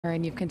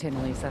And you've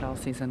continually said all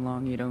season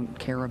long you don't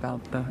care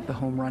about the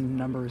home run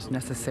numbers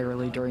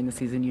necessarily during the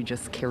season. You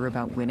just care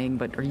about winning.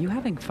 But are you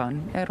having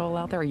fun at all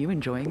out there? Are you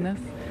enjoying this?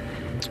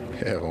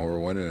 Yeah, when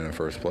we're winning in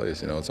first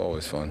place, it's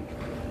always fun.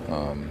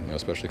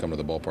 Especially coming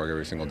to the ballpark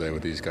every single day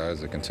with these guys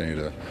that continue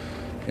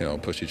to,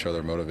 push each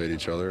other, motivate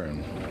each other,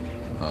 and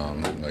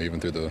even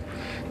through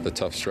the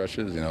tough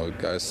stretches,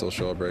 guys still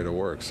show up ready to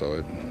work. So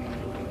it's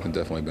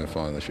definitely been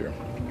fun this year.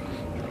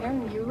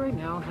 Aaron, you right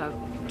now have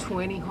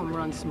 20 home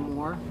runs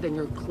more than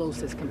your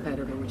closest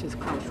competitor, which is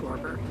Kyle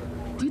Schwarber.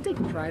 Do you take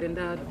pride in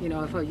that?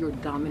 If you're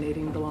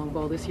dominating the long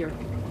ball this year?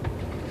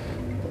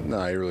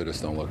 No, you really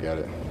just don't look at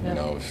it.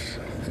 Yeah.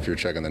 If you're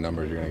checking the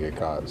numbers, you're going to get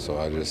caught. So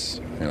I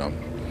just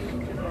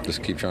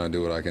keep trying to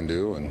do what I can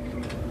do,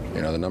 and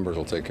the numbers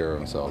will take care of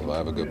themselves. If I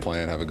have a good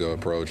plan, have a good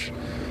approach,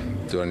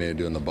 do what I need to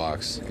do in the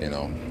box,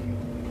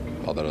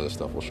 all that other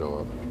stuff will show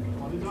up.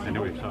 I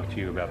know we've talked to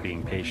you about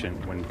being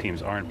patient when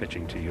teams aren't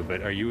pitching to you,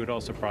 but are you at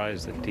all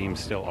surprised that teams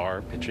still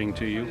are pitching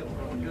to you?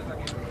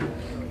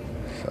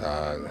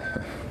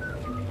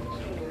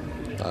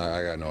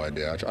 I got no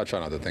idea. I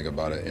try not to think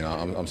about it.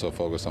 I'm so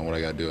focused on what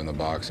I got to do in the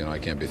box. I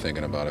can't be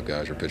thinking about if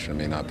guys are pitching to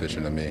me, not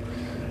pitching to me.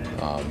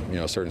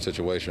 Certain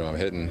situation I'm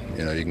hitting,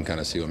 you can kind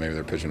of see what maybe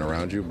they're pitching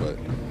around you, but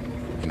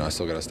I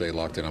still got to stay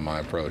locked in on my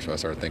approach. If I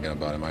start thinking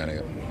about, am I going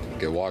to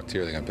get walked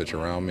here, they're going to pitch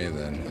around me,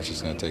 then it's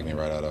just going to take me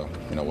right out of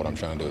what I'm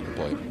trying to do at the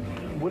plate.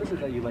 What is it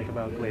that you like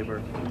about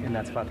Gleyber in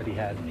that spot that he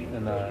had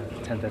in the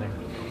 10th inning?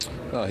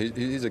 No,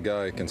 he's a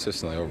guy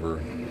consistently over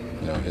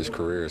his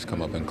career has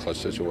come up in clutch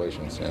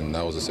situations, and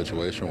that was a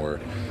situation where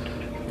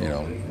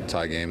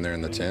tie game there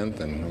in the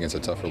 10th, and against a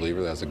tough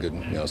reliever that's a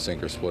good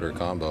sinker splitter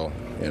combo.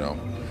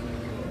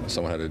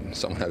 Someone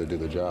had to do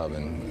the job,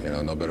 and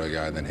no better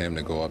guy than him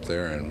to go up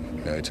there, and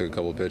he took a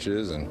couple of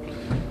pitches and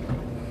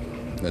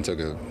then took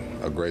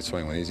a great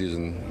swing. When he's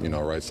using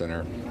right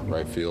center,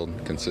 right field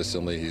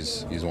consistently,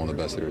 he's one of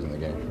the best hitters in the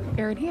game.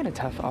 Aaron, he had a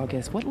tough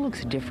August. What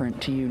looks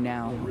different to you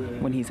now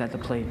when he's at the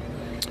plate?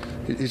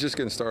 He's just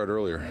getting started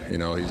earlier.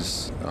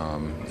 He's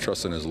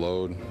trusting his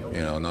load,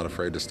 not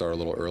afraid to start a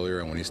little earlier,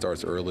 and when he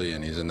starts early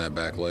and he's in that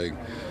back leg,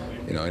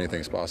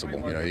 anything's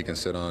possible. He can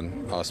sit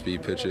on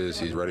off-speed pitches.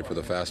 He's ready for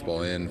the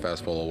fastball in,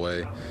 fastball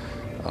away.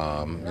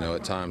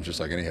 At times, just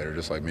like any hitter,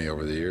 just like me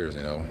over the years,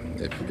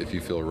 if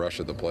you feel a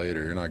rush at the plate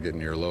or you're not getting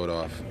your load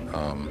off,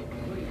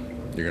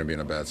 you're going to be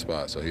in a bad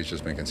spot. So he's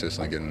just been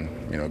consistently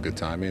getting, good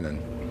timing,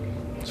 and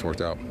it's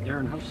worked out.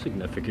 Aaron, how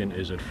significant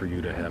is it for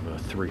you to have a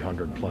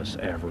 300-plus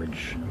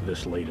average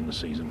this late in the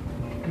season?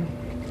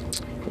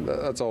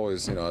 That's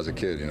always, as a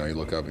kid, you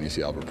look up and you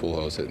see Albert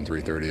Pujols hitting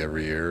 330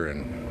 every year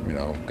and,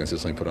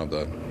 consistently putting up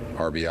the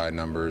RBI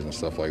numbers and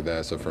stuff like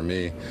that. So for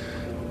me,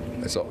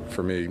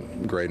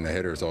 grading a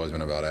hitter has always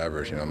been about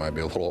average. It might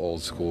be a little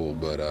old school,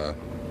 but,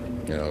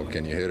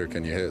 can you hit or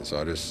can you hit?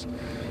 So it's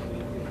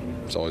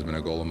always been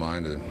a goal of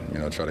mine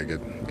to, try to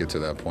get to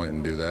that point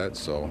and do that.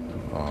 So,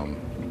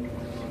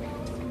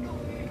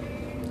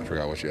 I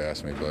forgot what you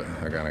asked me, but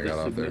I kind of got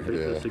out there.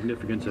 The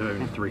significance of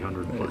having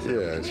 300 plus.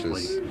 Yeah, it's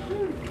just.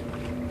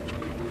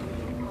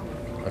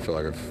 I feel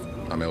like if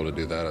I'm able to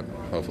do that,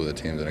 hopefully the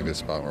team's in a good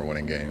spot and we're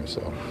winning games.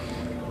 So.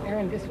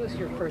 Aaron, this was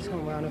your first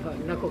home run of a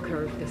knuckle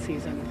curve this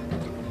season.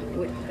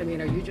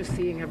 Are you just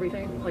seeing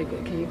everything? Like,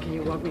 can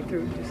you walk me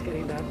through just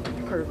getting that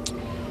curve?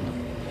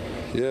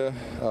 Yeah,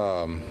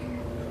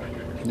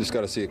 you just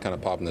got to see it kind of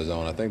pop in the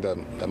zone. I think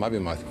that might be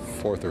my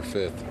fourth or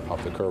fifth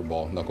off the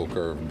curveball, knuckle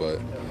curve, but.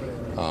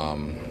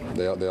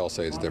 They all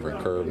say it's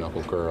different, curve,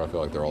 knuckle curve. I feel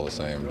like they're all the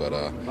same, but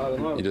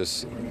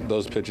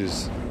those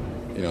pitches,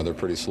 they're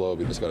pretty slow.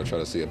 But you just got to try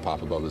to see it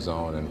pop above the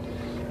zone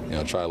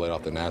and try to lay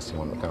off the nasty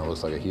one that kind of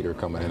looks like a heater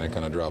coming in and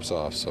kind of drops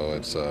off. So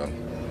it's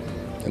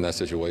in that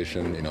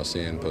situation,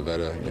 seeing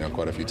Pivetta,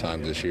 quite a few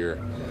times this year.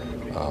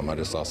 I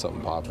just saw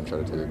something pop and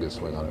tried to take a good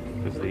swing on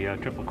it. Does the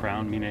Triple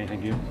Crown mean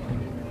anything to you?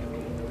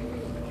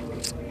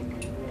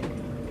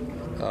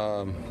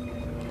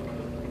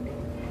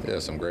 Yeah,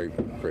 some great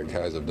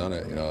guys have done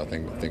it. I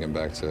think thinking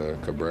back to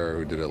Cabrera,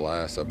 who did it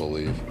last, I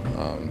believe,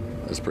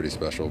 it's pretty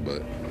special.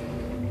 But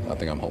I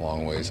think I'm a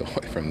long ways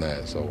away from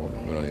that, so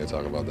we don't need to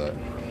talk about that.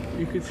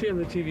 You could see on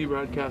the TV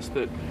broadcast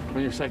that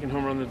on your second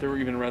home run that there were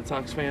even Red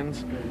Sox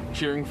fans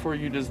cheering for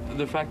you. Does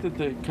the fact that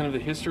the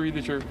history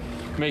that you're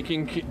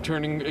making,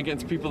 turning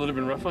against people that have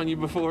been rough on you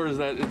before, does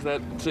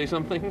that say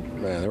something?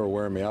 Man, they were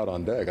wearing me out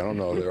on deck. I don't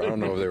know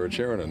if they were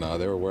cheering or not.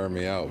 They were wearing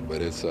me out,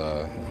 but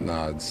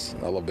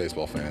I love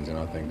baseball fans.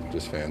 I think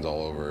just fans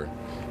all over.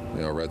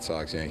 Red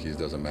Sox, Yankees,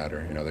 doesn't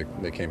matter.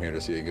 They came here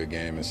to see a good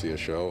game and see a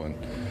show, and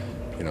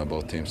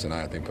both teams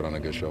tonight, I think, put on a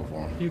good show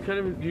for them. Do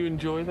you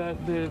enjoy that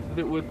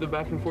with the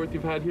back and forth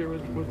you've had here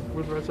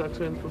with Red Sox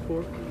fans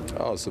before?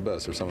 Oh, it's the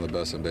best. They're some of the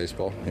best in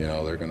baseball.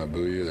 They're going to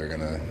boo you. They're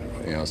going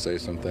to, say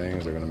some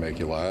things. They're going to make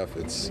you laugh.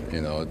 It's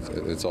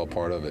all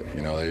part of it.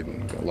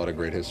 A lot of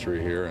great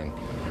history here, and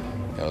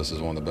this is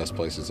one of the best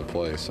places to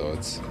play. So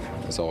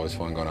it's always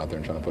fun going out there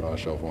and trying to put on a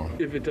show for them.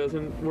 If it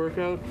doesn't work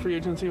out free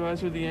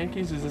agency-wise with the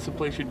Yankees, is this a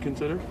place you'd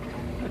consider?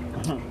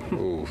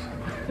 Ooh.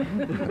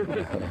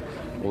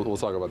 We'll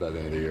talk about that at the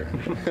end of the year.